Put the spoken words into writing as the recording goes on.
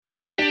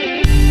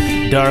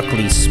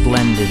Darkly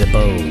Splendid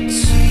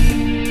Abodes,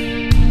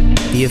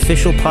 the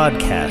official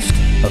podcast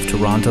of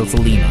Toronto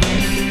Thelema.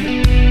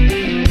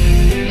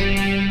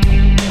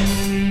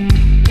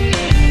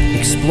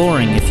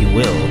 Exploring, if you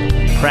will,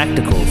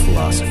 practical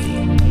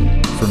philosophy,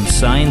 from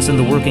science and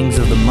the workings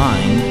of the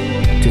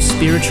mind to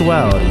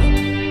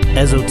spirituality,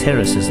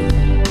 esotericism,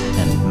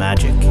 and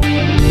magic.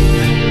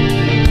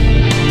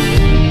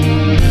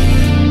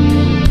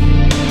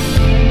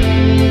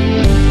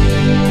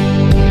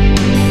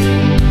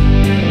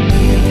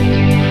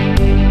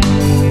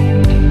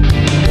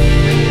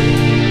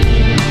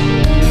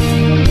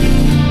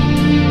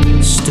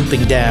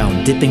 Stooping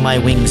down, dipping my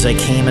wings, I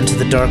came into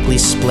the darkly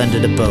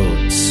splendid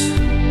abodes.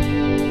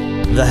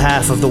 The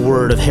half of the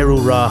word of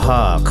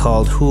Heru-ra-ha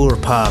called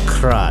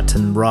Hoor-paar-kraat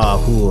and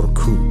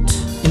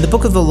Ra-Hoor-Khuit. In the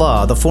Book of the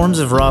Law, the forms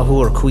of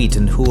Ra-Hoor-Khuit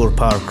and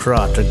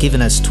Hoor-paar-kraat are given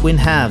as twin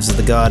halves of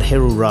the god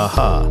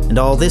Heru-ra-ha, and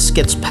all this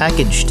gets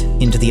packaged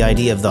into the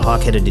idea of the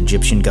hawk-headed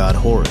Egyptian god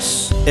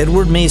Horus.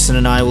 Edward Mason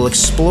and I will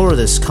explore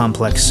this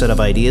complex set of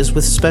ideas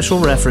with special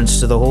reference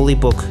to the holy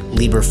book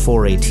Liber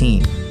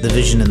 418, The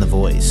Vision and the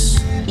Voice.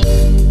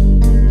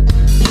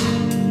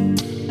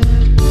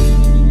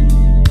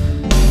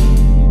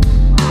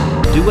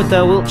 Do what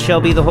thou wilt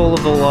shall be the whole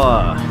of the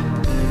law.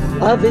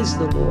 Love is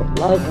the law,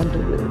 love unto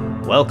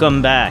will.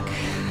 Welcome back.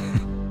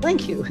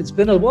 Thank you. It's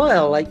been a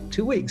while, like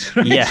 2 weeks,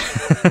 right? Yeah.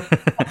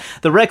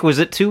 The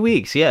requisite 2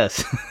 weeks,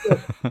 yes.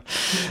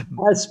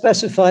 As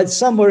specified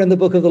somewhere in the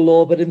Book of the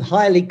Law, but in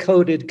highly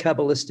coded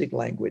Kabbalistic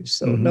language,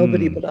 so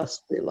nobody but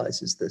us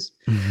realizes this.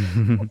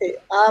 Okay,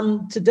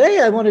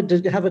 today I wanted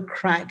to have a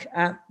crack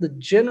at the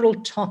general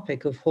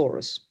topic of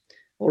Horus,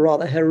 or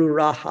rather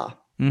Heru-ra-ha,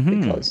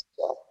 because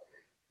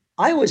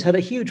I always had a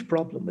huge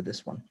problem with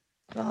this one.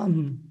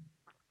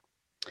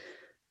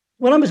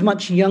 When I was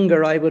much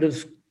younger, I would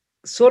have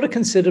sort of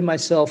considered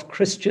myself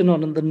Christian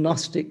on the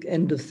Gnostic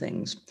end of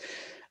things.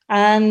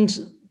 And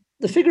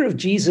the figure of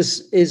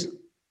Jesus is,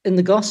 in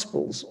the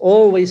Gospels,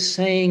 always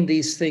saying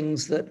these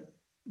things that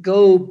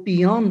go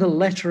beyond the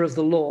letter of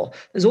the law.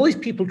 There's always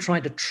people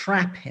trying to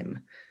trap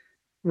him.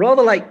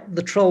 Rather like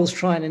the trolls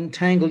try and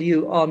entangle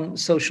you on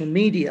social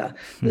media,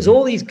 there's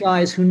all these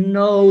guys who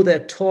know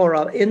their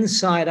Torah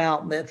inside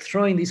out, and they're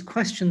throwing these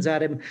questions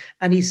at him,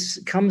 and he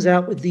comes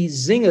out with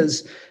these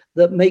zingers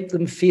that make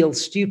them feel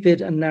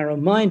stupid and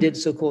narrow-minded,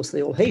 so of course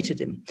they all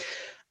hated him.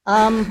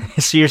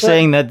 So you're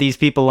saying that these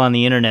people on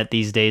the internet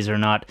these days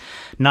are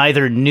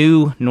neither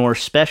new nor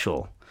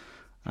special?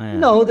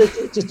 No,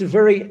 it's just a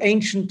very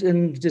ancient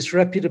and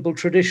disreputable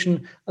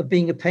tradition of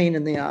being a pain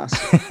in the ass.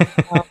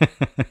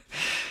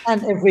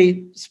 And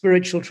every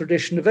spiritual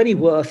tradition of any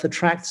worth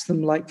attracts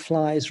them like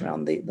flies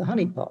around the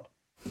honeypot.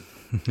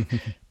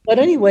 But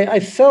anyway,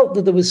 I felt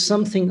that there was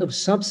something of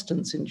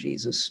substance in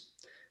Jesus.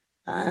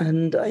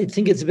 And I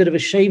think it's a bit of a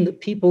shame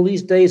that people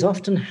these days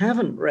often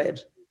haven't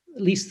read,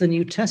 at least the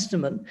New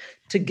Testament,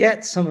 to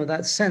get some of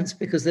that sense,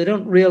 because they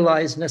don't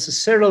realize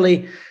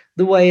necessarily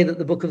the way that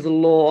the Book of the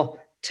Law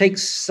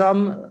takes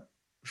some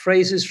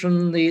phrases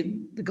from the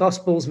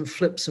Gospels and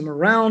flips them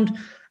around,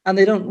 and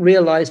they don't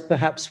realize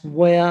perhaps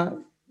where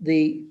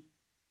the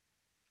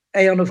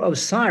Aeon of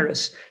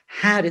Osiris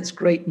had its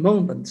great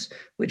moments,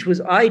 which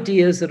was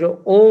ideas that are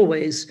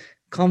always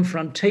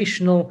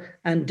confrontational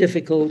and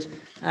difficult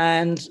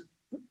and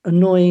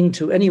annoying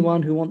to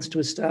anyone who wants to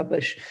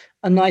establish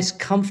a nice,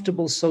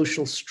 comfortable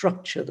social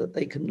structure that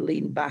they can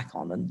lean back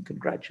on and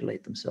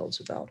congratulate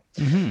themselves about.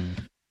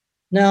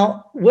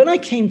 Now, when I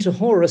came to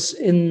Horus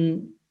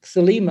in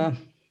Thelema,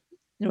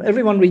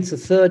 everyone reads the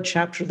third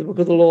chapter of the Book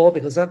of the Law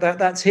because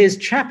that's his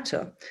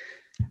chapter.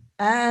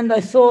 And I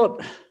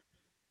thought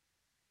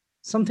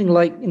something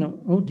like,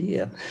 oh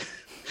dear,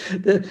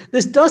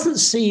 this doesn't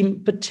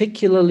seem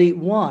particularly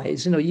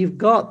wise. You've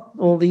got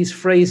all these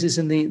phrases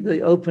in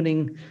the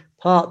opening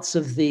parts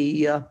of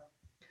the,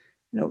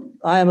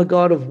 I am a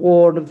god of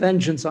war and of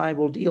vengeance, I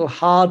will deal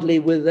hardly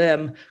with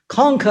them.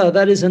 Conquer,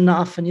 that is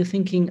enough. And you're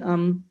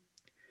thinking,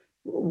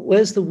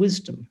 where's the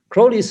wisdom?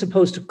 Crowley is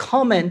supposed to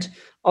comment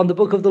on the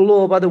Book of the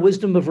Law by the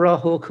wisdom of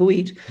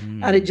Ra-Hoor-Khuit.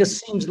 And it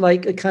just seems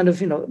like a kind of,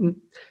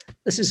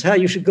 this is how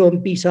you should go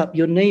and beat up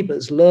your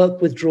neighbors, lurk,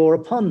 withdraw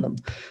upon them.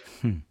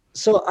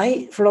 So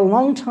for a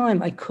long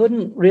time, I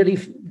couldn't really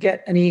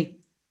get any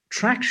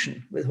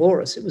traction with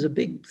Horus. It was a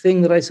big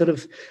thing that I sort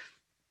of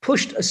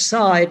pushed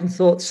aside and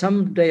thought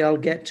someday I'll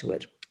get to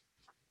it.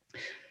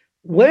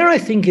 Where I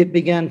think it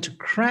began to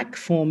crack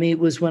for me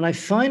was when I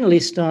finally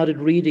started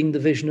reading The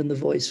Vision and the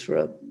Voice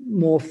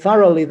more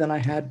thoroughly than I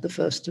had the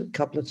first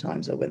couple of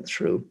times I went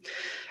through.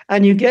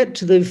 And you get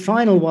to the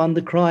final one,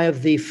 the cry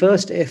of the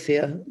first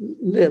Ether,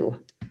 Lil.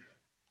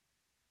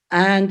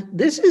 And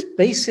this is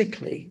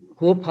basically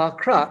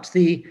Hoor-paar-kraat,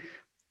 the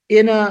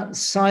inner,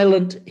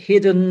 silent,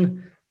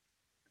 hidden,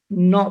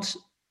 not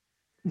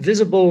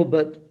visible,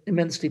 but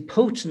immensely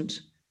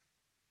potent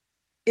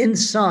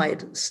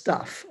inside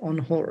stuff on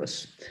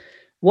Horus.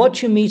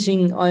 What you're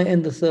meeting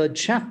in the third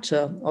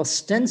chapter,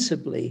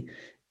 ostensibly,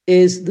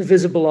 is the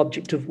visible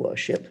object of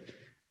worship,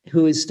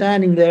 who is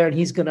standing there, and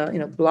he's going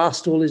to,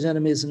 blast all his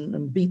enemies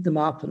and beat them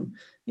up, and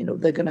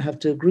they're going to have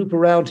to group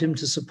around him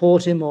to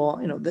support him, or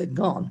they're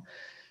gone.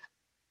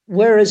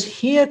 Whereas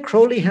here,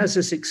 Crowley has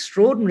this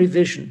extraordinary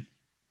vision,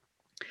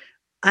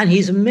 and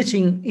he's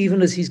admitting,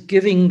 even as he's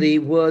giving the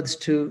words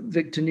to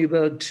Victor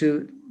Newberg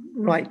to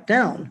write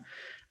down,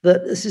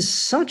 that this is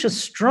such a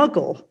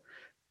struggle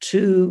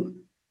to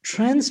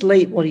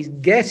translate what he's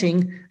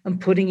getting and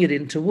putting it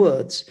into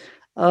words.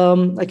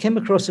 I came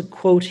across a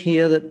quote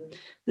here that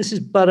this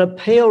is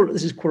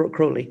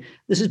Crowley,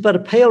 this is but a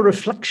pale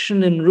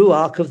reflection in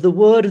Ruach of the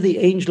word of the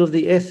angel of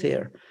the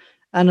Ether.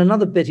 And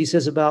another bit he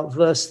says about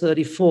verse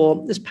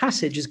 34, this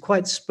passage is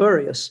quite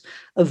spurious,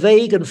 a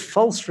vague and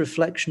false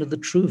reflection of the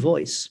true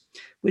voice,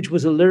 which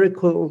was a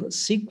lyrical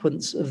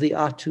sequence of the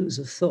Atus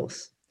of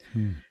Thoth.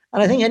 And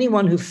I think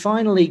anyone who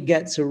finally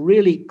gets a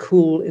really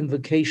cool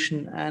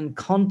invocation and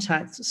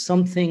contacts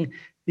something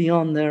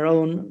beyond their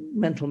own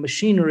mental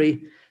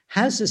machinery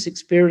has this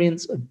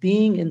experience of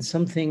being in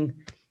something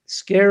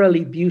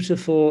scarily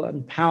beautiful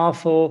and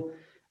powerful.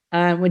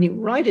 And when you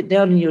write it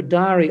down in your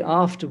diary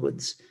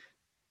afterwards,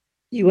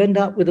 you end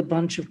up with a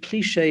bunch of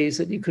cliches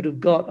that you could have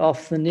got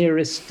off the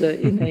nearest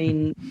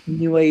inane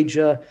New Age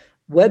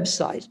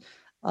website.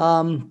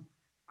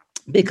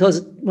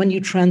 Because when you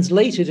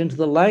translate it into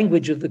the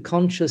language of the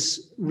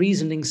conscious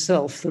reasoning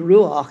self, the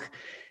Ruach,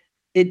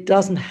 it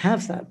doesn't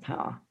have that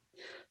power.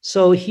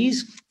 So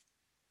he's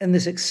in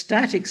this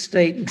ecstatic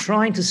state and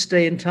trying to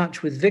stay in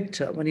touch with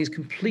Victor when he's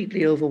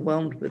completely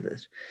overwhelmed with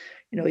it.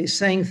 He's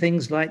saying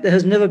things like, there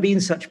has never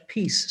been such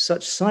peace,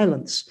 such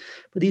silence,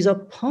 but these are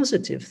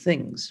positive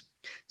things.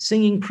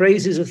 Singing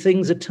praises of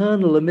things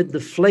eternal amid the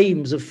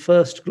flames of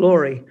first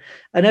glory,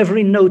 and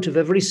every note of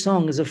every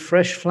song is a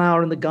fresh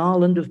flower in the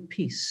garland of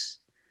peace.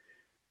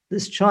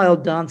 This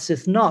child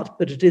danceth not,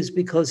 but it is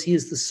because he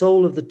is the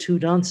soul of the two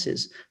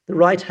dances, the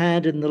right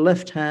hand and the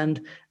left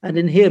hand, and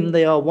in him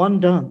they are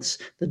one dance,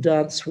 the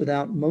dance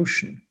without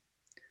motion.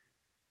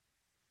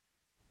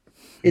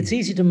 It's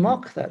easy to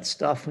mock that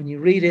stuff when you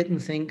read it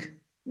and think,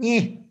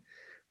 "Nyeh."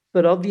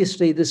 But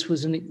obviously this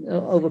was an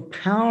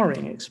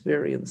overpowering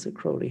experience that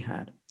Crowley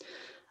had.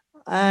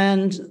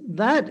 And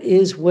that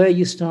is where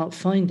you start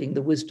finding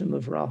the wisdom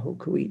of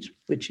Ra-Hoor-Khuit,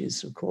 which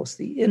is, of course,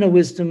 the inner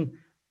wisdom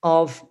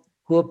of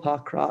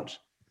Hoor-paar-kraat,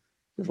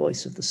 the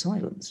voice of the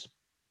silence.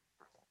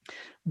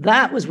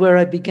 That was where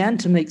I began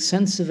to make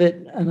sense of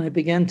it, and I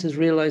began to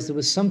realize there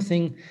was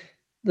something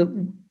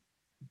that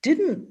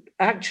didn't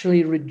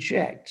actually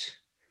reject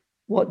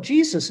what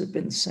Jesus had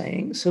been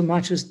saying so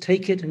much as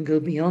take it and go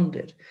beyond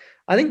it.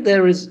 I think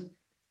there is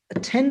a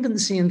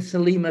tendency in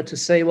Thelema to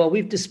say, well,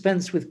 we've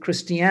dispensed with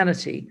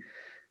Christianity,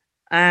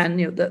 and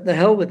the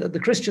hell with it, the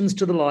Christians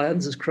to the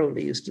lions, as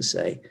Crowley used to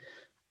say.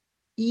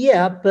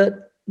 Yeah,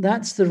 but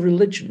that's the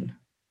religion,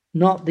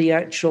 not the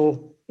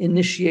actual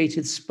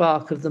initiated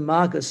spark of the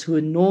Magus who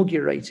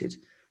inaugurated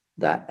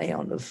that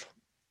aeon of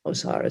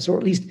Osiris, or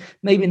at least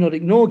maybe not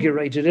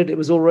inaugurated it, it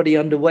was already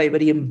underway,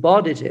 but he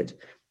embodied it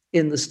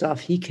in the stuff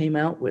he came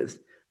out with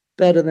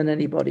better than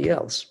anybody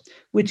else,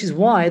 which is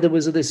why there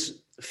was this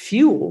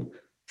fuel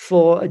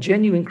for a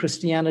genuine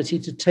Christianity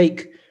to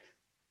take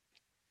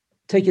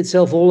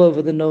itself all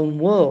over the known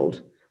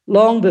world,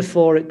 long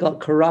before it got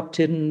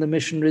corrupted and the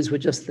missionaries were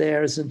just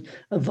there as an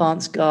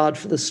advance guard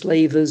for the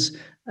slavers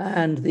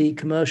and the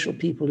commercial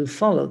people who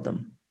followed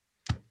them.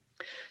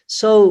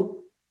 So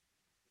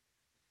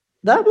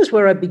that was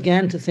where I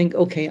began to think,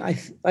 okay,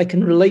 I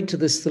can relate to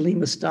this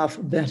Thelema stuff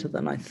better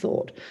than I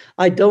thought.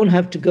 I don't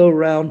have to go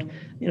around,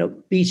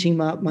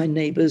 beating up my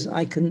neighbors.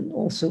 I can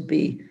also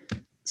be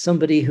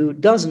somebody who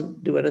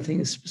doesn't do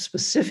anything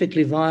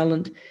specifically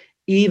violent,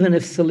 even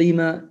if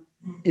Thelema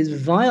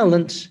is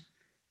violent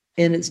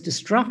in its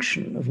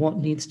destruction of what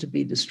needs to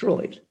be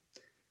destroyed.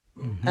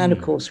 Mm-hmm. And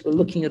of course, we're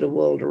looking at a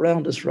world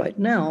around us right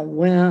now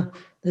where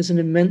there's an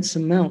immense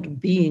amount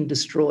being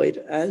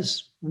destroyed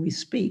as we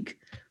speak.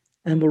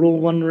 And we're all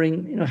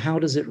wondering, how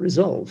does it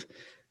resolve?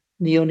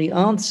 And the only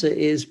answer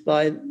is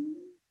by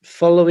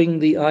following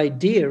the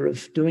idea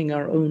of doing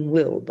our own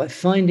will, by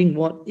finding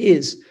what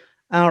is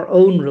our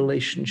own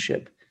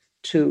relationship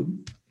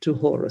to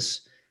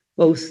Horus,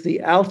 both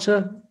the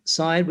outer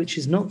side, which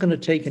is not going to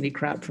take any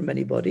crap from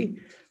anybody,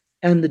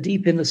 and the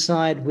deep inner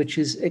side, which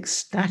is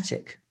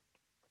ecstatic.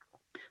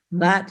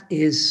 That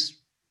is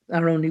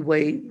our only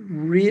way,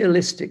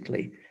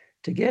 realistically,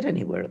 to get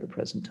anywhere at the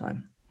present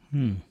time.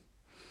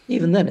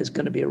 Even then, it's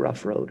going to be a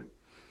rough road.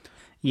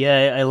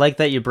 Yeah, I like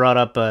that you brought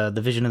up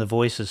the vision of the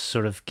voice as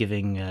sort of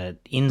giving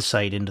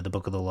insight into the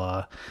Book of the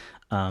Law.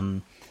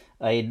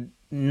 I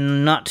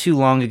not too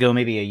long ago,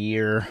 maybe a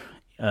year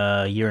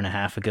and a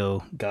half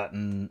ago,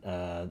 gotten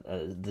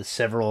the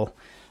several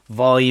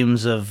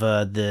volumes of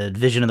the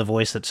Vision of the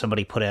Voice that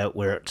somebody put out,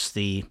 where it's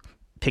the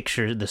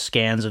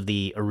scans of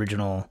the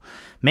original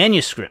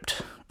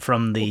manuscript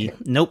from the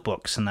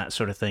notebooks and that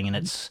sort of thing,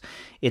 and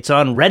it's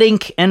on red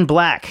ink and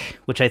black,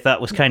 which I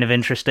thought was kind of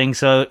interesting.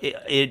 So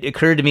it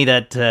occurred to me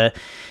that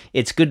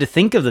it's good to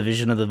think of the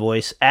Vision of the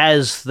Voice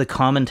as the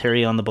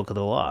commentary on the Book of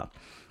the Law.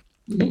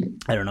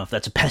 I don't know if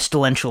that's a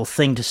pestilential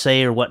thing to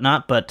say or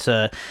whatnot, but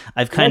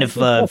I've kind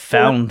of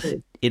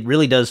found it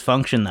really does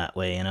function that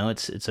way.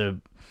 It's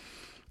an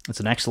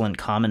excellent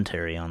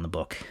commentary on the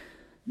book.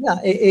 Yeah,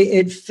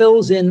 it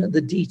fills in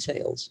the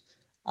details.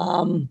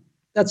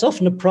 That's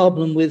often a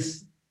problem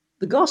with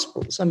the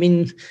Gospels. I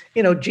mean,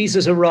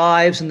 Jesus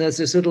arrives and there's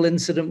this little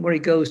incident where he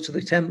goes to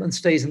the temple and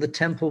stays in the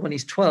temple when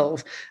he's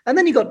 12. And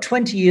then he got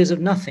 20 years of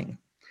nothing.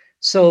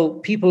 So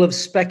people have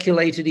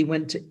speculated he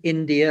went to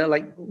India.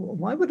 Like,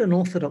 why would an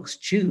Orthodox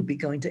Jew be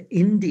going to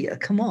India?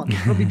 Come on, he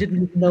probably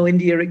didn't even know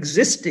India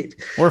existed.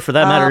 Or for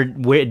that matter,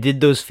 where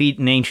did those feet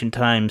in ancient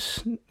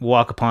times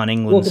walk upon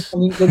England's?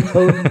 Walk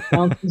upon England's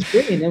mountains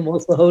green, and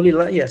was the Holy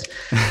Land? Yes.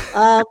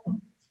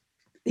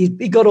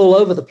 He got all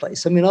over the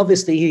place. I mean,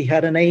 obviously, he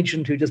had an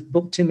agent who just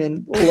booked him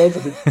in all over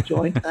the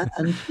joint,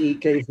 and he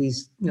gave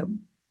these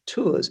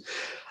tours,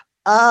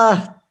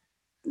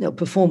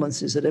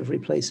 performances at every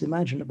place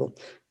imaginable.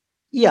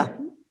 Yeah,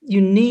 you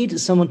need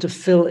someone to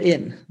fill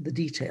in the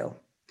detail.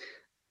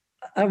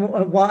 I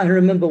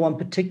remember one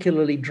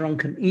particularly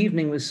drunken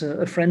evening was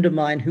a friend of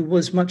mine who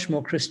was much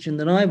more Christian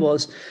than I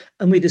was,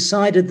 and we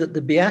decided that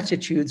the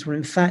Beatitudes were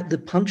in fact the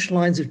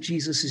punchlines of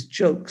Jesus's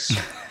jokes.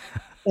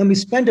 And we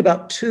spent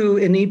about 2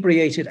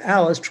 inebriated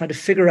hours trying to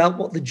figure out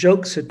what the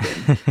jokes had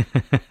been.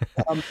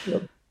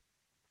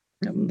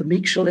 The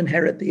meek shall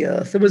inherit the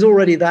earth. There was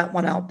already that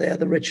one out there,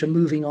 the rich are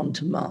moving on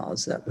to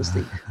Mars. That was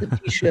the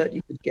T-shirt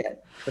you could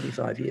get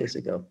 25 years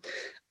ago,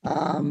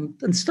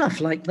 and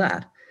stuff like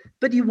that.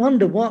 But you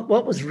wonder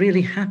what was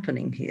really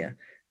happening here,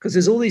 because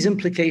there's all these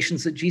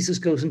implications that Jesus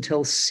goes and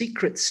tells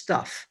secret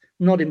stuff,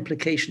 not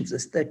implications,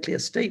 they're clear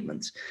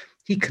statements.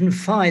 He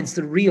confides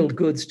the real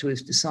goods to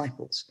his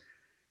disciples.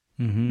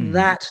 Mm-hmm.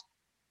 That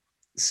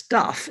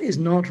stuff is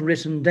not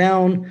written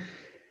down.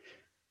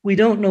 We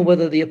don't know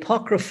whether the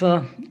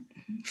Apocrypha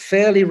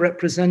fairly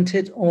represent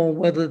it or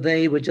whether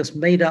they were just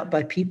made up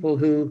by people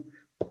who,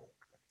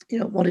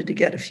 wanted to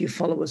get a few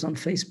followers on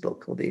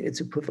Facebook or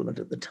its equivalent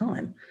at the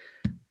time.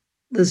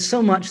 There's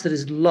so much that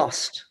is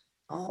lost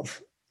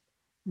of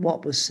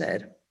what was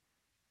said.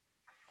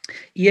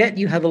 Yet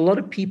you have a lot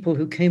of people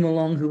who came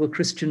along who were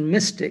Christian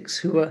mystics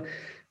who were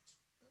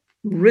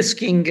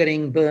risking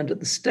getting burned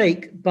at the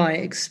stake by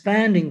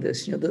expanding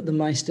this, the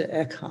Meister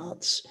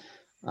Eckharts,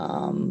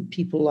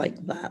 people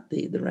like that,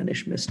 the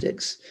Rhenish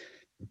mystics,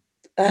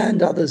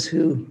 and others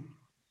who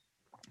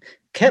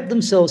kept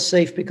themselves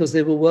safe because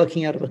they were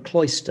working out of a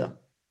cloister.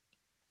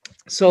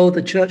 So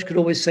the church could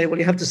always say, well,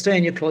 you have to stay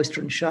in your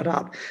cloister and shut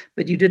up,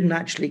 but you didn't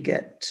actually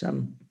get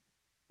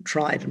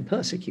tried and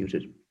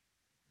persecuted.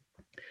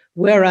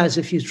 Whereas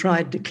if you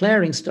tried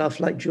declaring stuff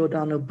like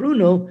Giordano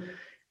Bruno,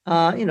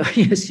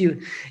 yes,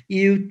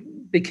 you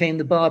became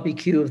the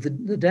barbecue of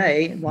the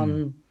day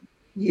one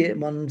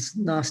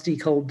nasty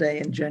cold day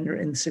in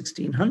January in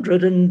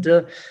 1600,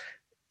 and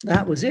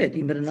that was it.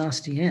 You met a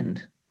nasty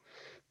end.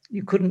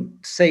 You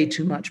couldn't say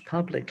too much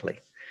publicly.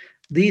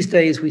 These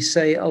days we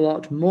say a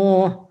lot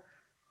more.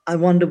 I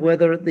wonder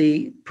whether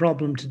the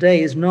problem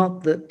today is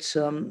not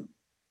that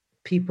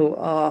people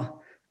are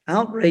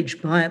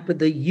outraged by it, but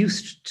they're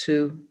used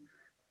to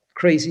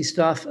crazy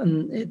stuff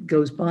and it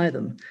goes by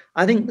them.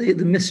 I think the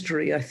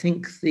mystery, I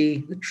think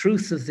the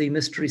truth of the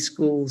mystery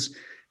schools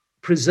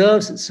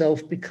preserves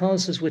itself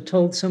because, as we're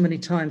told so many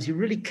times, you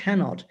really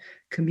cannot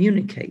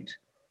communicate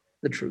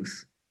the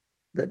truth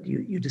that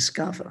you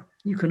discover.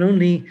 You can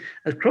only,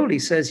 as Crowley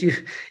says, you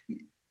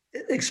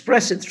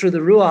express it through the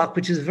Ruach,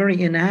 which is a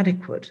very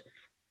inadequate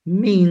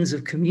means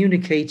of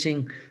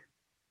communicating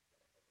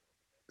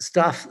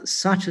stuff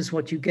such as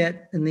what you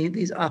get in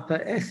these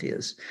upper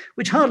ethers,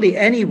 which hardly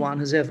anyone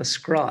has ever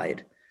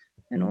scried.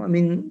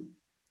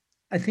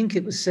 I think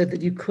it was said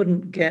that you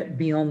couldn't get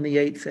beyond the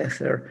 8th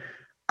ether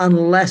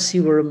unless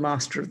you were a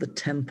master of the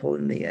temple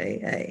in the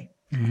AA,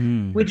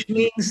 which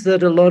means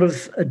that a lot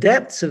of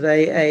adepts of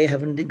AA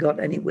haven't got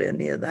anywhere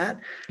near that.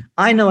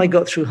 I know I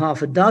got through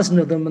half a dozen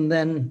of them and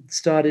then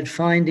started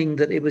finding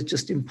that it was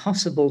just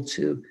impossible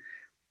to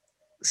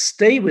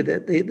stay with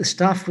it. The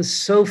stuff was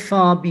so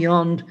far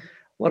beyond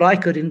what I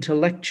could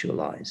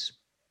intellectualize.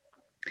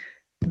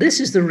 This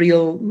is the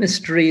real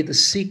mystery, the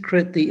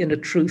secret, the inner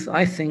truth,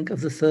 I think,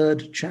 of the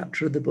 3rd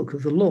chapter of the Book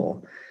of the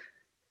Law.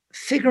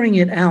 Figuring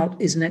it out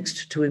is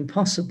next to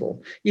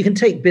impossible. You can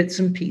take bits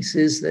and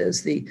pieces.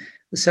 There's the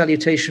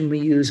salutation we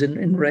use in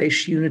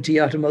Reish, unity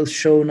uttermost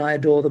shown, I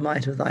adore the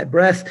might of thy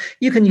breath.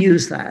 You can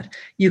use that.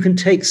 You can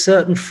take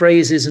certain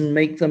phrases and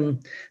make them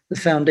the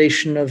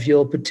foundation of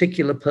your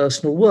particular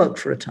personal work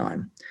for a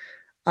time.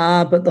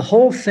 But the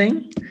whole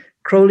thing,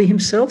 Crowley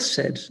himself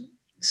said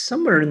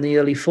somewhere in the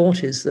early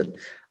 40s that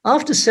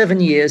after 7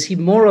 years, he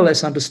more or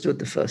less understood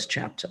the 1st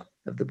chapter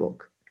of the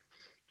book.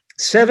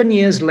 7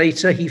 years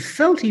later, he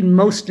felt he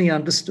mostly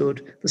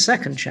understood the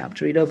 2nd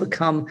chapter. He'd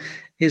overcome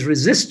his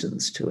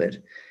resistance to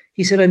it.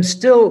 He said, I'm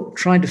still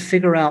trying to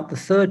figure out the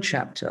 3rd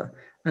chapter.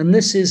 And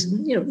this is,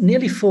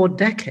 nearly 4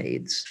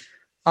 decades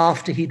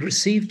after he'd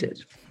received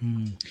it.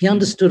 He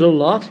understood a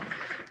lot.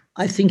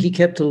 I think he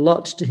kept a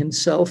lot to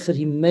himself that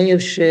he may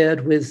have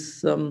shared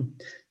with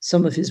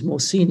some of his more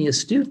senior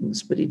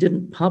students, but he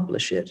didn't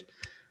publish it.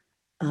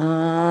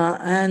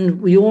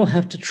 And we all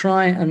have to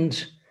try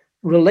and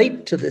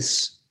relate to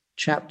this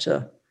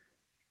chapter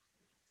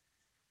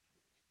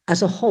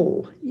as a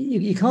whole.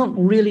 You can't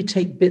really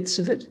take bits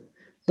of it.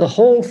 The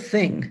whole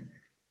thing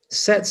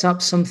sets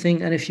up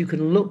something, and if you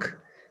can look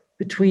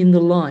between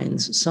the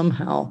lines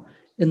somehow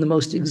in the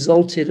most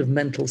exalted of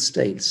mental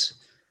states,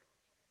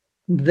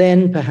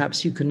 then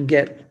perhaps you can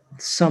get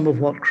some of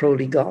what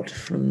Crowley got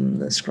from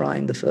the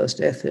scrying the first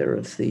ether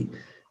of the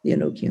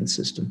Enochian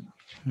system.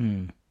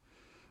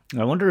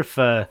 I wonder if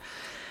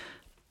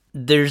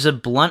there's a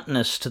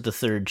bluntness to the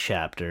third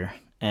chapter,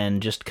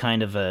 and just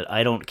kind of a,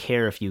 I don't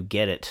care if you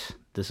get it,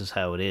 this is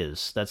how it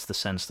is. That's the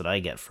sense that I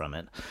get from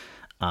it.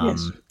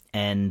 Yes.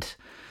 And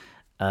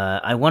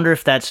I wonder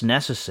if that's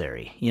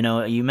necessary. You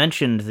know, you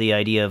mentioned the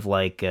idea of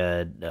like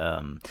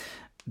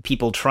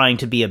people trying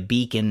to be a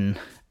beacon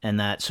and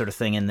that sort of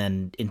thing, and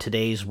then in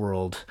today's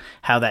world,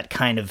 how that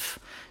kind of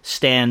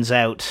stands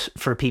out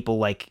for people.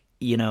 Like,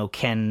 you know,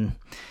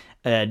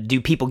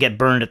 do people get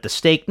burned at the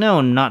stake? No,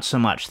 not so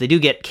much. They do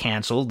get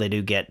canceled. They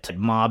do get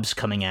mobs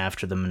coming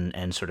after them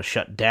and sort of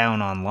shut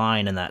down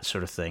online and that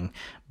sort of thing.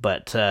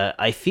 But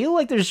I feel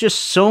like there's just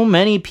so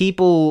many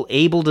people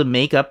able to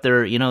make up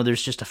their, you know,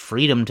 there's just a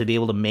freedom to be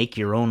able to make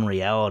your own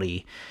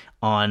reality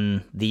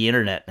on the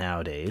internet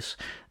nowadays,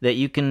 that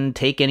you can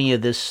take any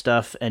of this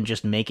stuff and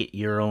just make it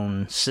your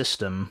own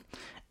system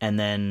and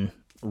then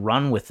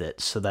run with it.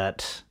 So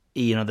that,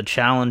 you know, the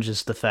challenge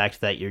is the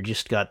fact that you're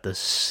just got the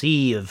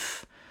sea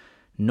of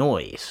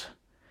noise,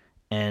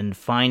 and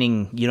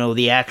finding, you know,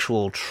 the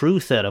actual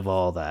truth out of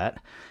all that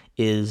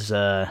is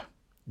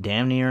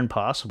damn near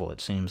impossible,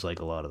 it seems like,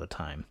 a lot of the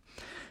time.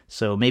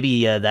 So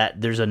maybe that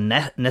there's a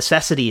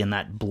necessity in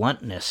that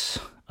bluntness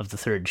of the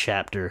third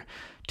chapter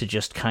to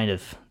just kind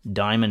of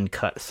diamond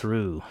cut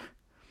through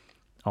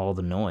all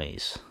the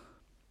noise.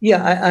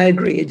 Yeah, I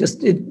agree.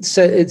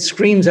 It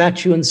screams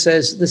at you and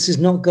says, this is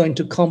not going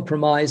to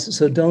compromise,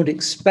 so don't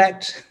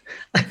expect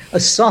a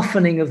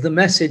softening of the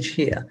message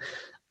here.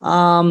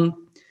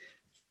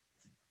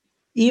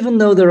 Even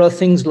though there are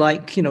things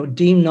like, you know,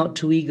 deem not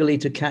too eagerly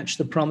to catch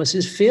the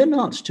promises, fear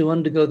not to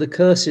undergo the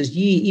curses,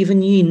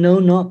 even ye know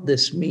not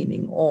this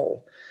meaning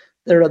all.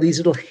 There are these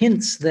little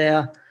hints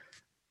there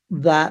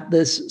that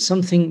there's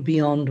something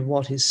beyond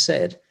what is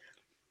said.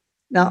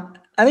 Now,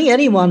 I think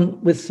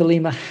anyone with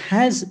Thelema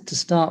has to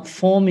start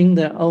forming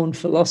their own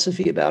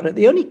philosophy about it.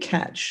 The only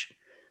catch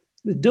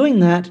with doing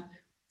that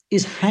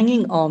is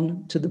hanging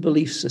on to the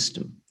belief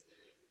system.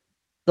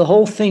 The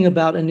whole thing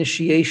about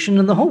initiation,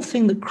 and the whole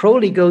thing that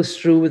Crowley goes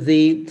through with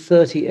the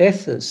 30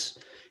 ethers.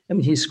 I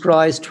mean, he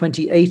scries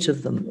 28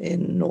 of them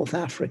in North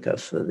Africa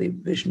for the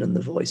vision and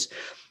the voice.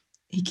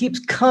 He keeps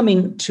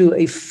coming to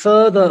a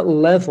further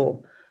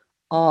level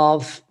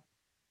of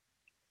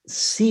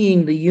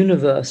seeing the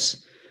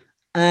universe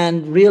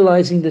and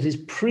realizing that his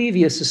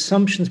previous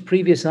assumptions,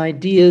 previous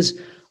ideas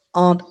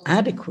aren't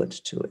adequate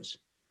to it.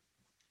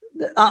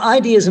 The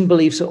ideas and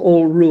beliefs are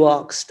all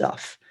Ruach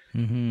stuff.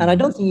 Mm-hmm. And I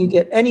don't think you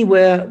get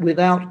anywhere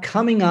without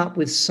coming up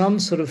with some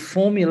sort of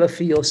formula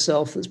for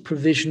yourself that's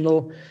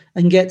provisional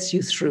and gets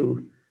you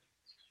through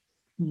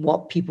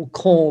what people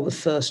call the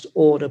first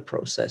order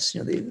process,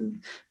 you know, the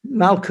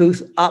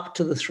Malkuth up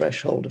to the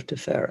threshold of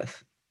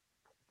Tifereth.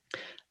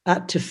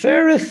 At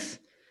Tifereth,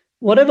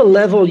 whatever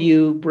level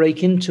you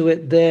break into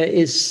it, there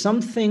is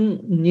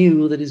something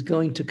new that is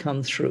going to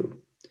come through.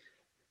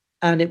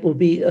 And it will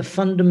be a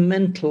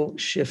fundamental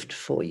shift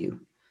for you.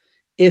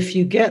 If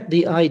you get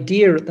the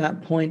idea at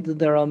that point that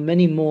there are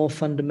many more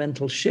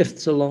fundamental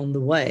shifts along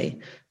the way,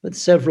 but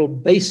several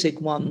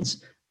basic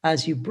ones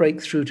as you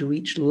break through to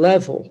each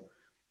level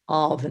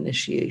of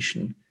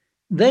initiation,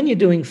 then you're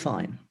doing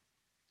fine.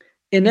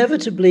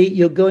 Inevitably,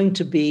 you're going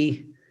to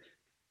be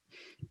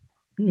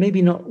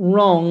maybe not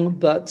wrong,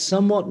 but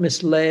somewhat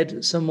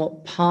misled,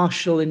 somewhat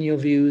partial in your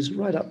views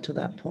right up to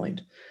that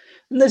point.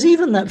 And there's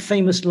even that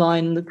famous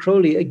line that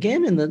Crowley,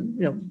 again in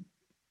the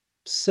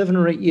 7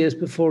 or 8 years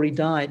before he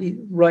died, he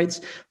writes,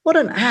 "What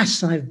an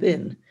ass I've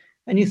been."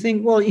 And you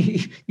think, well,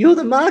 you're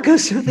the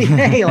Magus of the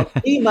Aeon,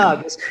 the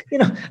Magus,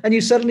 and you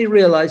suddenly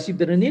realize you've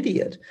been an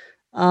idiot.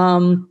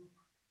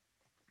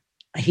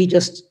 He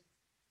just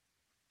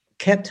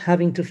kept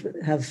having to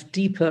have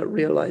deeper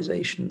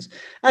realizations,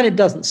 and it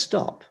doesn't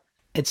stop.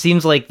 It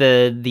seems like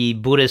the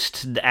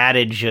Buddhist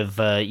adage of,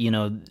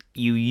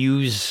 you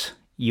use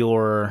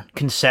your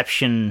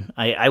conception,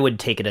 I would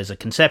take it as a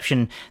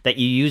conception that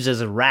you use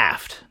as a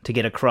raft to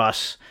get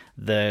across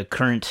the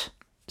current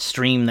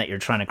stream that you're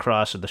trying to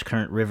cross, or the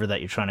current river that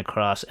you're trying to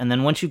cross. And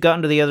then once you've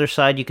gotten to the other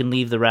side, you can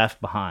leave the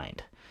raft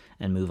behind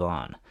and move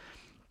on.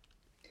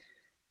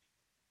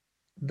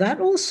 That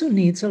also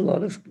needs a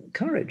lot of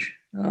courage.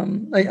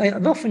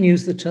 I've often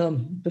used the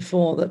term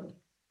before that,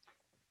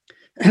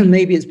 and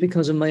maybe it's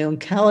because of my own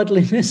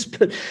cowardliness,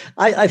 but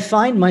I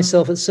find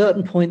myself at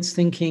certain points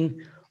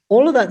thinking,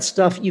 all of that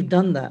stuff, you've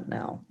done that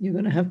now. You're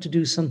going to have to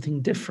do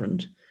something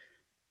different.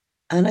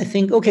 And I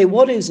think, okay,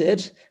 what is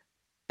it?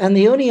 And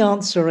the only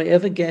answer I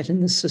ever get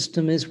in the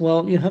system is,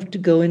 well, you have to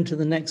go into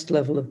the next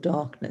level of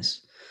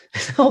darkness.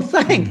 Oh,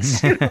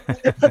 thanks.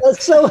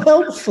 That's so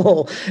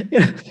helpful.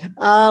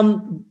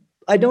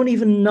 I don't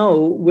even know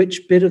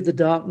which bit of the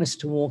darkness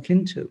to walk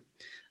into,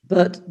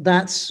 but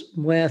that's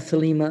where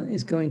Thelema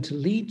is going to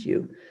lead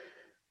you.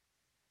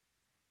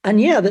 And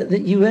yeah,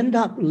 that you end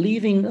up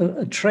leaving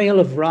a trail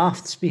of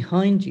rafts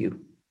behind you.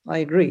 I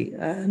agree.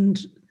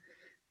 And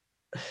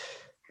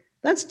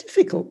that's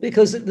difficult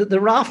because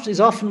the raft is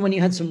often when you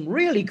had some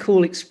really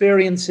cool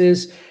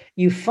experiences.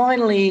 You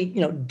finally,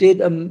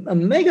 did a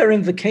mega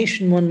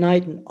invocation one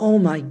night, and oh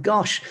my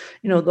gosh,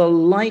 the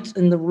light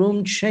in the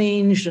room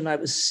changed, and I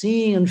was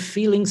seeing and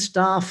feeling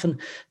stuff, and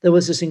there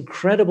was this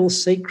incredible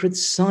sacred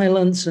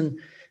silence, and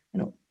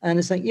and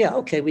it's like, yeah,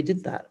 okay, we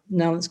did that.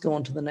 Now let's go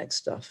on to the next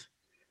stuff.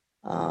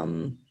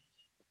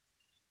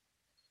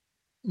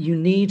 You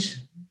need,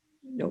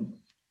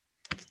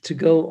 to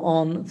go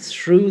on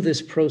through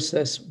this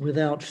process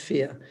without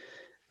fear.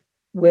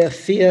 Where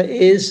fear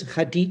is,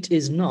 Hadit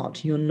is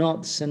not. You're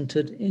not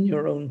centered in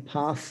your own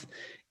path.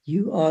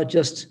 You are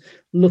just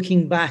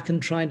looking back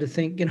and trying to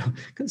think,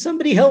 can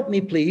somebody help me,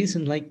 please?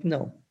 And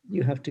no,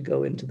 you have to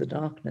go into the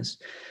darkness.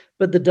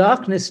 But the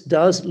darkness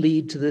does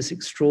lead to this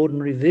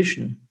extraordinary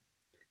vision.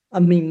 I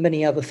mean,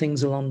 many other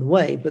things along the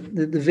way, but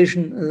the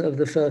vision of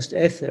the first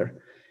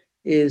ether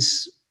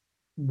is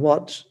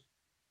what,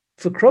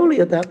 for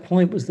Crowley at that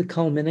point, was the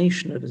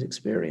culmination of his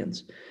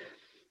experience.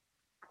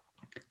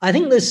 I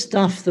think there's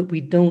stuff that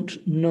we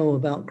don't know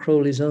about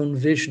Crowley's own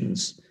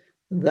visions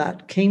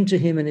that came to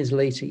him in his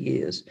later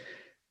years.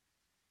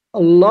 A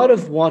lot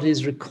of what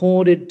is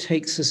recorded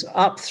takes us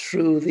up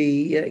through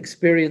the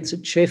experience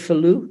at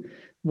Cefalù,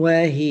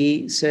 where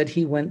he said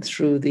he went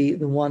through the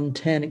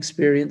 110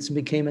 experience and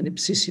became an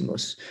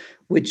ipsissimus,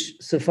 which,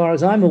 so far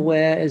as I'm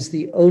aware, is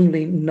the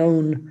only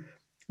known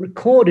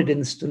recorded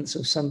instance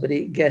of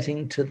somebody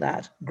getting to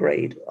that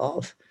grade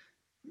of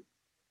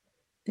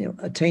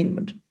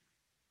attainment.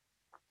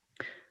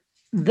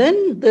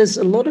 Then there's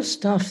a lot of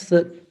stuff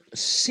that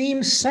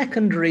seems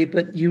secondary,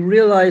 but you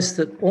realize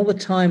that all the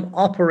time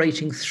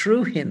operating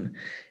through him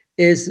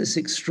is this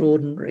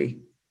extraordinary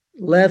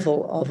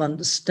level of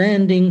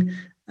understanding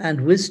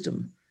and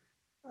wisdom,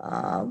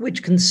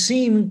 which can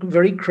seem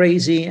very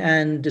crazy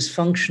and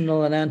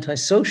dysfunctional and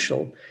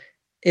antisocial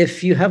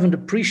if you haven't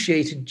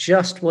appreciated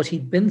just what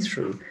he'd been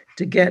through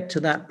to get to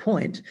that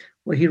point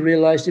where he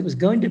realized it was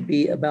going to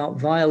be about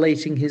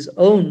violating his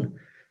own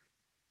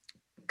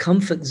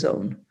comfort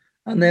zone.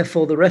 And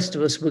therefore, the rest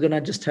of us, we're going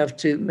to just have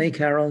to make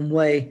our own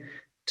way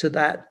to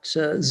that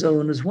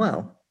zone as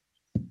well.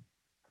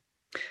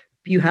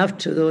 You have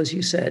to, though, as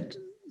you said,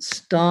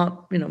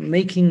 start,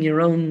 making your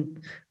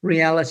own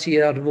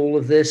reality out of all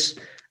of this.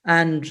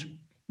 And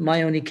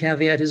my only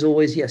caveat is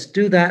always, yes,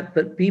 do that,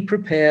 but be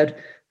prepared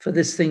for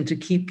this thing to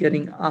keep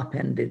getting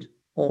upended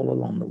all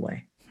along the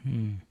way.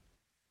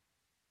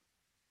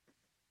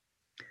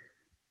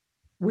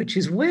 Which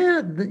is where,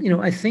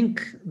 I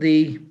think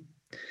the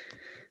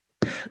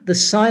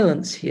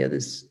silence here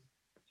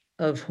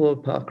of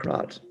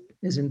Hoor-paar-kraat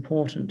is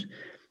important.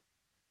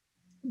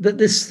 That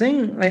this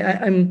thing,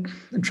 I'm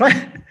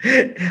trying,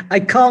 I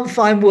can't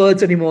find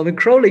words any more than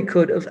Crowley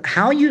could of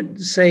how you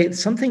say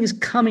something is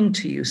coming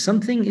to you,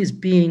 something is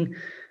being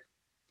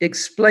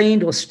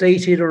explained or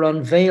stated or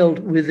unveiled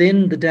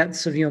within the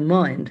depths of your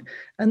mind.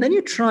 And then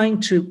you're trying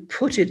to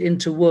put it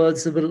into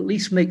words that will at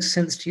least make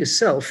sense to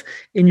yourself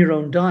in your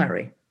own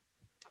diary.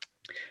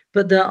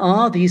 But there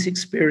are these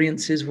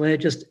experiences where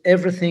just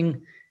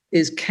everything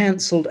is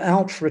cancelled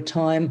out for a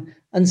time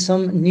and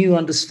some new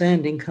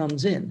understanding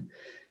comes in.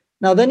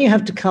 Now, then you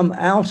have to come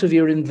out of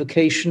your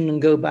invocation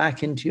and go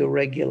back into your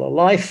regular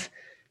life,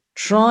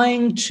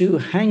 trying to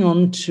hang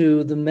on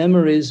to the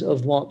memories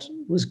of what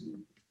was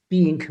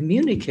being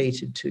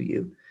communicated to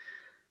you.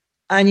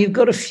 And you've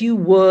got a few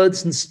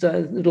words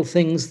and little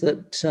things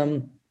that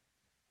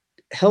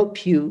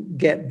help you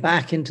get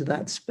back into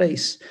that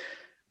space.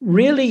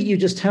 Really, you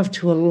just have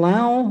to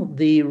allow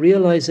the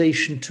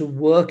realization to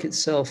work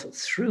itself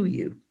through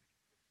you.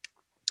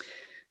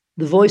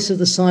 The voice of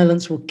the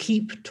silence will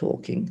keep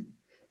talking,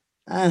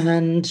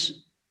 and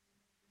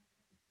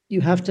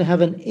you have to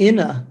have an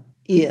inner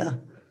ear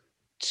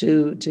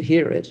to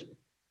hear it,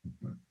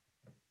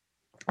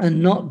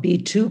 and not be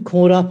too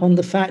caught up on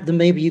the fact that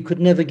maybe you could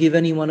never give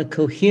anyone a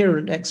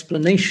coherent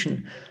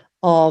explanation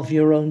of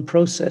your own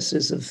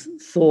processes of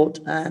thought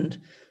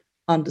and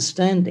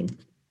understanding.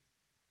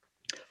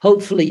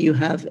 Hopefully you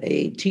have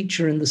a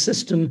teacher in the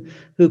system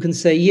who can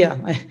say, yeah,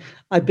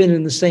 I've been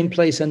in the same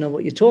place, I know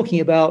what you're talking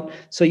about,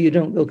 so you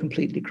don't go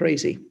completely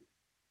crazy.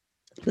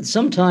 But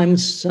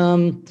sometimes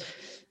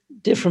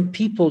different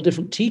people,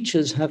 different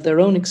teachers have their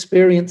own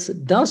experience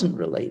that doesn't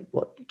relate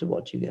to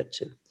what you get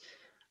to.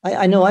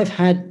 I know I've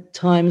had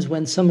times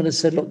when someone has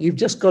said, look, you've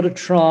just got to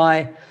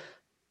try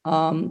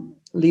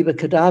Liber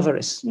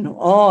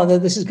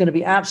Cadaveris, this is going to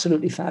be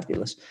absolutely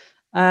fabulous.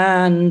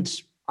 And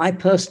I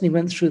personally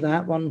went through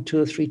that 1, 2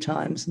 or 3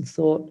 times and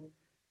thought,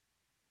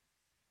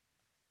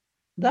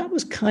 that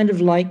was kind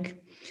of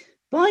like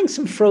buying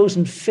some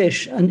frozen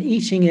fish and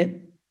eating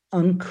it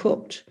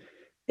uncooked.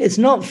 It's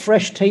not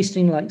fresh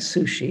tasting like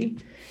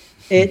sushi.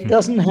 It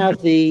doesn't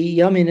have the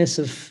yumminess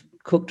of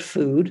cooked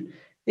food.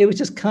 It was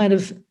just kind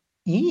of,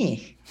 eh.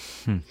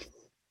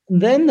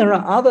 Then there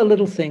are other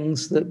little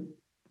things that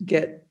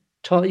get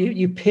taught.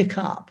 You pick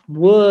up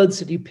words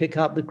that you pick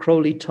up that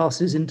Crowley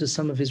tosses into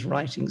some of his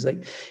writings.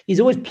 Like he's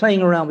always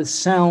playing around with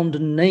sound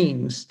and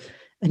names,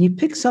 and you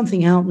pick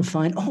something out and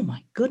find, oh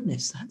my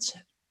goodness, that's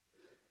it.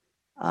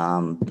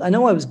 I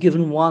know I was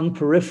given one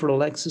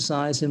peripheral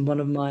exercise in one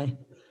of my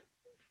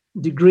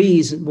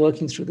degrees in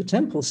working through the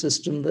temple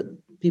system that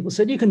people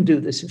said, you can do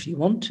this if you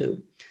want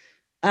to.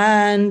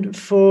 And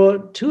for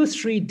 2 or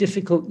 3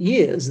 difficult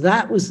years,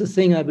 that was the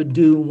thing I would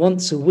do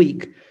once a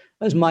week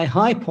as my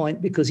high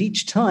point, because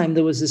each time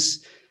there was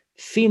this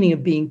feeling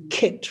of being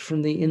kicked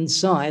from the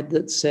inside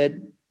that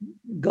said,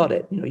 got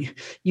it.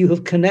 You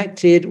have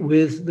connected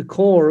with the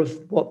core of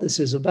what this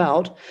is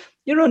about.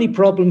 Your only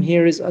problem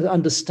here is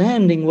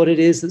understanding what it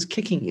is that's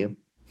kicking you,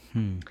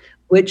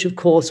 which, of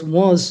course,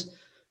 was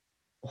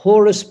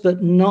Horus,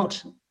 but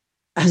not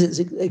as it's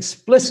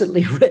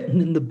explicitly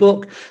written in the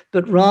book,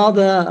 but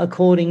rather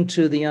according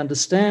to the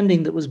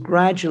understanding that was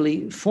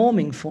gradually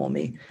forming for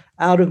me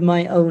out of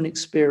my own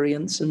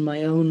experience and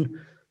my own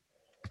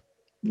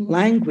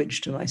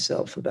language to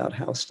myself about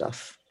how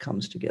stuff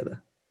comes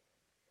together.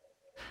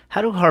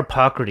 How do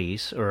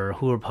Harpocrates, or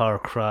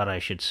Hoor-paar-kraat, I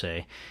should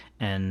say,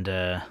 and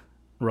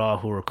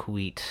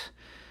Ra-Hoor-Khuit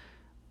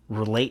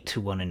relate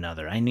to one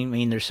another? I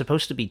mean, they're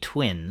supposed to be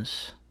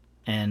twins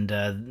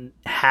and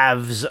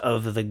halves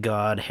of the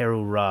god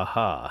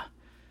Heru-ra-ha.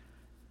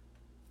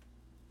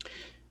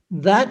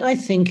 That, I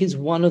think, is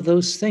one of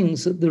those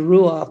things that the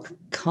Ruach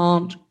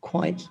can't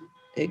quite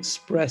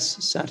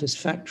express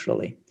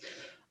satisfactorily.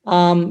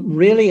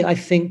 Really, I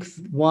think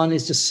one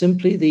is just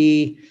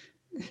simply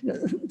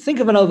think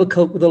of an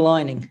overcoat with a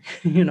lining.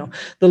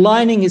 The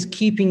lining is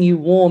keeping you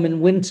warm in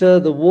winter.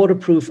 The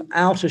waterproof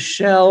outer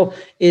shell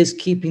is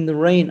keeping the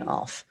rain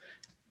off.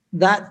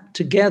 That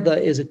together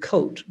is a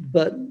coat,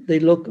 but they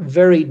look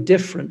very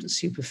different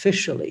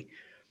superficially.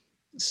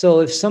 So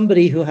if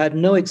somebody who had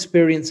no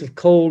experience of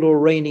cold or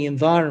rainy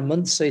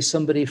environments, say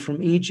somebody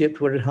from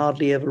Egypt where it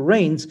hardly ever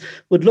rains,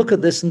 would look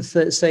at this and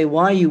say,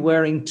 why are you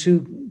wearing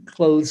 2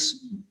 clothes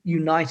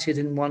united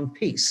in one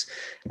piece?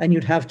 And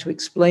you'd have to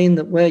explain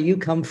that where you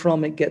come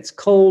from, it gets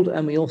cold,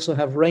 and we also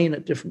have rain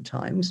at different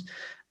times,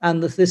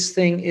 and that this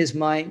thing is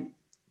my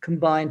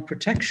combined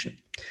protection.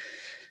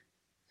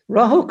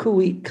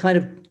 Ra-Hoor-Khuit kind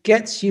of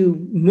gets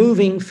you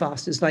moving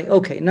fast. It's like,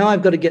 okay, now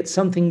I've got to get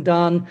something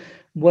done,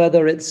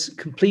 whether it's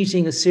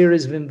completing a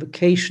series of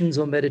invocations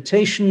or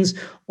meditations,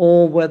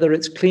 or whether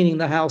it's cleaning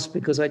the house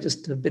because I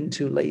just have been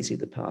too lazy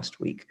the past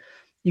week.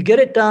 You get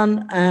it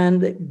done,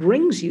 and it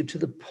brings you to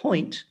the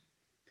point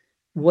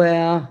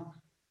where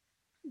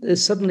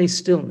there's suddenly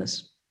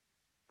stillness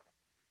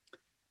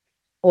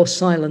or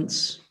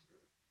silence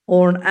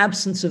or an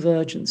absence of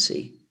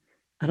urgency.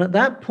 And at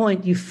that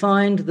point, you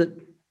find that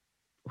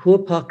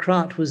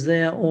Hoor-paar-kraat was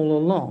there all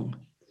along,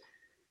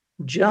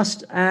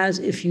 just as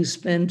if you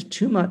spend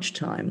too much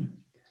time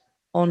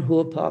on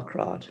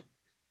Hoor-paar-kraat.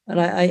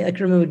 And I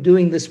can remember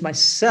doing this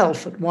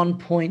myself at one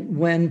point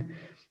when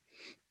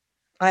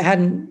I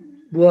hadn't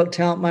worked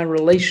out my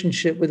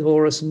relationship with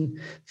Horus and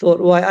thought,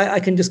 well, I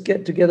can just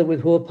get together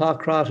with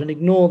Hoor-paar-kraat and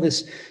ignore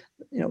this,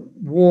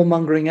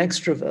 warmongering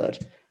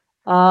extrovert.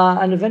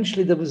 And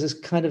eventually there was this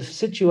kind of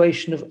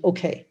situation of,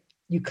 okay,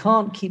 you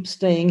can't keep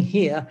staying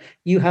here.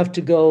 You have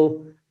to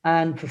go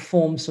and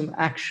perform some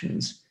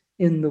actions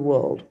in the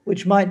world,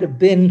 which might have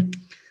been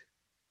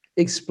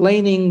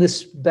explaining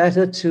this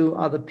better to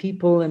other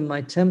people in my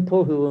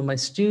temple who were my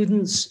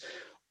students,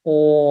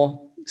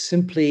 or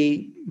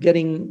simply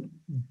getting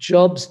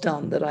jobs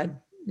done that I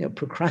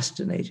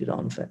procrastinated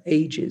on for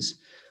ages,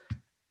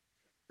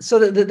 so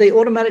that they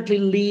automatically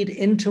lead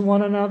into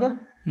one another.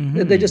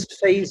 Mm-hmm. They're just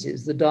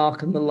phases, the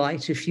dark and the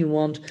light, if you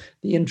want,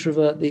 the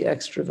introvert, the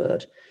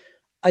extrovert.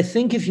 I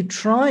think if you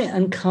try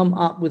and come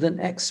up with an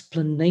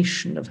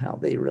explanation of how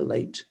they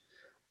relate,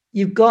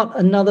 you've got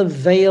another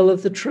veil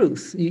of the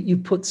truth. You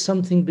put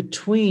something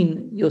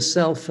between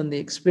yourself and the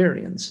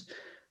experience.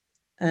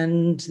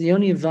 And the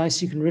only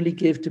advice you can really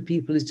give to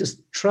people is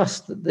just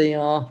trust that they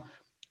are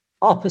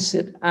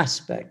opposite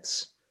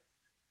aspects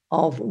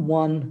of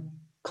one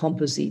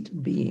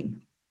composite being.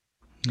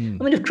 I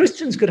mean, if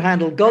Christians could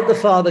handle God the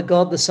Father,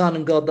 God the Son,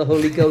 and God the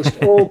Holy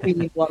Ghost all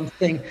being one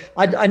thing,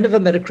 I never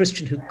met a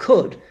Christian who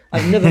could.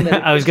 I've never met a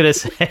Christian I was going to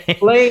say,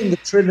 explain the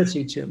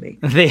Trinity to me.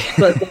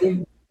 But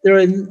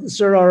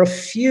there are a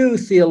few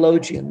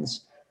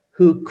theologians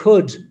who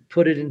could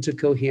put it into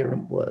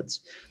coherent words.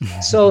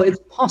 So it's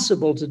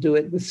possible to do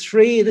it with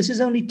 3. This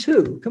is only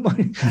 2. Come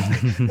on.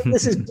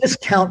 This is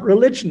discount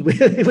religion.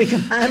 We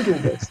can handle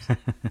this.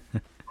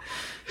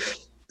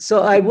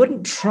 So I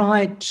wouldn't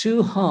try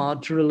too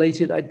hard to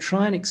relate it. I'd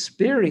try and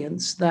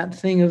experience that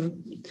thing of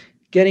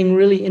getting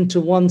really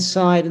into one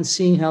side and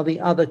seeing how the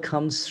other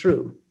comes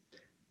through.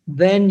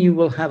 Then you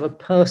will have a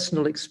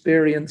personal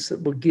experience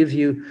that will give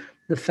you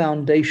the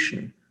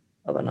foundation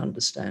of an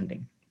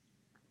understanding.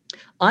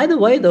 Either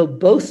way, though,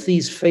 both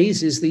these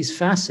phases, these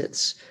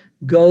facets,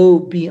 go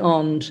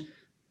beyond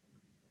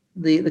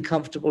the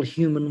comfortable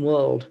human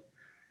world.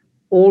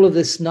 All of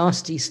this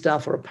nasty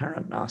stuff, or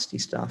apparent nasty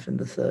stuff, in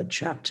the 3rd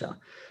chapter.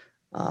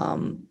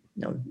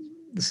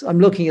 I'm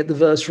looking at the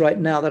verse right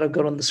now that I've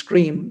got on the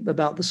screen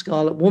about the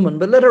scarlet woman.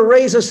 But let her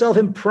raise herself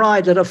in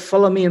pride. Let her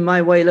follow me in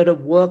my way. Let her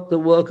work the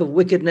work of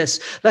wickedness.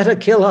 Let her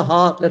kill her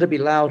heart. Let her be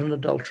loud and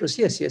adulterous.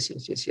 Yes.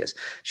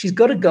 She's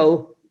got to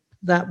go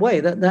that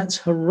way. That's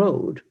her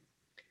road,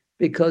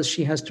 because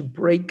she has to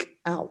break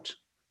out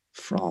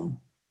from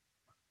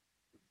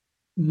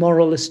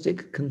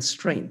moralistic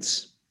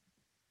constraints.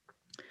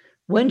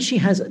 When she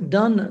has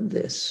done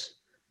this,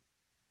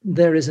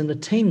 there is an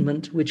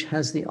attainment which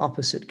has the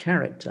opposite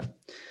character.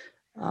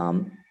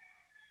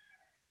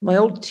 My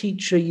old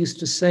teacher used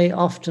to say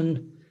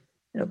often,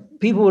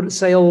 people would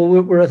say,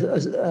 oh, we're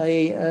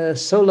a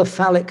solar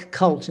phallic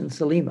cult in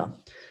Thelema.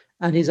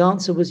 And his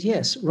answer was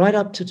yes, right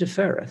up to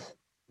Tifereth.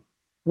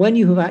 When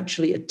you have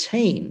actually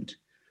attained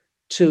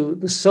to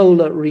the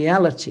solar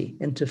reality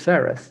in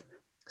Tifereth,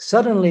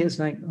 suddenly it's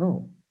like,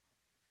 oh,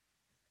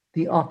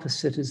 the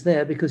opposite is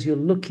there, because you're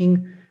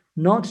looking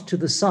not to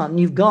the sun.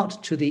 You've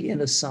got to the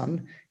inner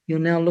sun. You're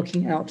now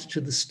looking out to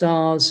the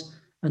stars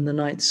and the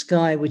night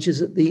sky, which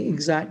is at the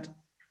exact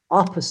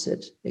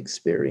opposite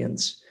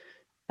experience,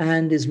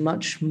 and is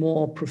much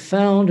more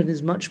profound and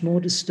is much more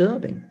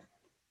disturbing,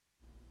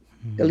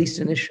 at least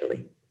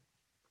initially.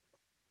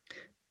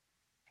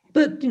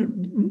 But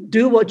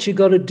do what you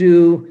got to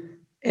do,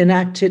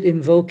 enact it,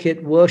 invoke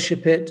it,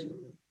 worship it,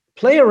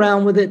 play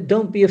around with it.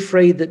 Don't be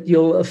afraid that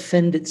you'll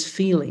offend its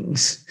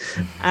feelings,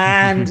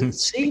 and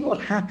see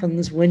what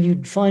happens when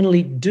you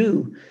finally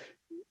do,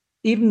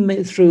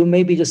 even through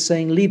maybe just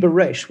saying Liber,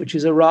 which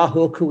is a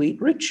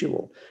Ra-Hoor-Khuit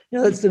ritual.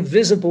 That's the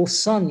visible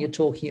sun you're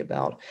talking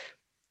about.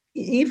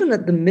 Even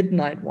at the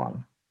midnight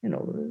one,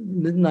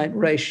 midnight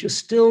resh, you're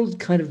still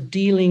kind of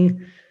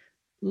dealing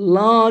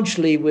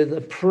largely with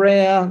a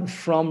prayer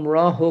from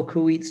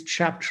Ra-Hoor-Khuit's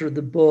chapter of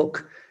the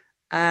book,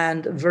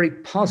 and a very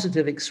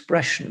positive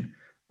expression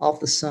of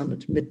the sun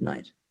at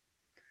midnight.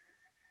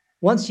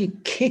 Once you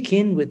kick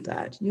in with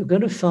that, you're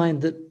going to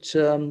find that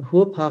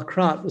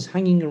Hoor-paar-kraat was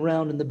hanging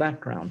around in the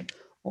background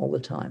all the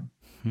time.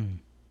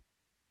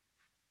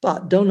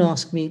 But don't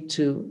ask me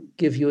to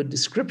give you a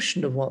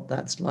description of what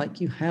that's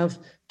like. You have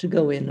to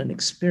go in and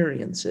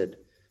experience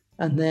it.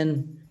 And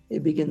then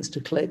it begins to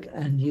click,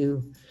 and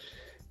you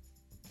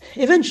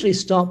eventually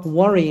stop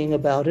worrying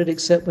about it,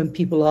 except when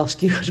people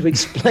ask you to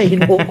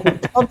explain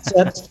awkward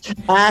concepts,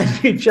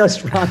 and you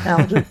just run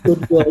out of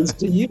good words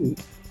to use.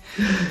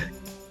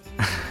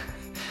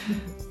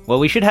 Well,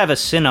 we should have a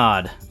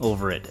synod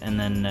over it, and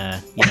then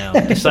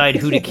decide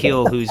who to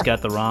kill, who's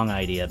got the wrong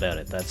idea about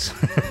it. That's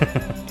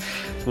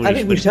I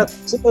think we should have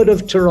a synod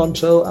of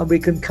Toronto, and we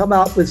can come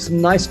out with some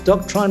nice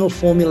doctrinal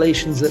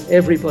formulations that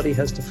everybody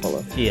has to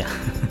follow. Yeah.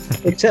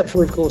 Except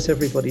for, of course,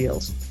 everybody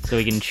else. So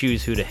we can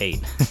choose who to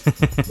hate.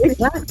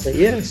 Exactly,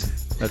 yes.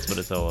 That's what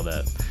it's all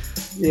about.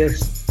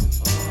 Yes.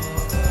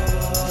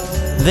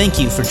 Thank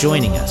you for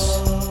joining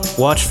us.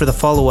 Watch for the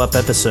follow-up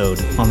episode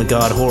on the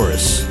God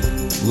Horus.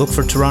 Look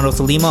for Toronto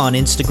Thelema on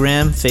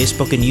Instagram,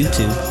 Facebook, and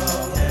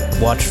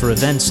YouTube. Watch for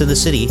events in the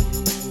city.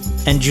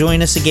 And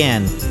join us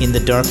again in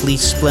the darkly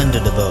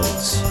splendid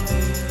abodes.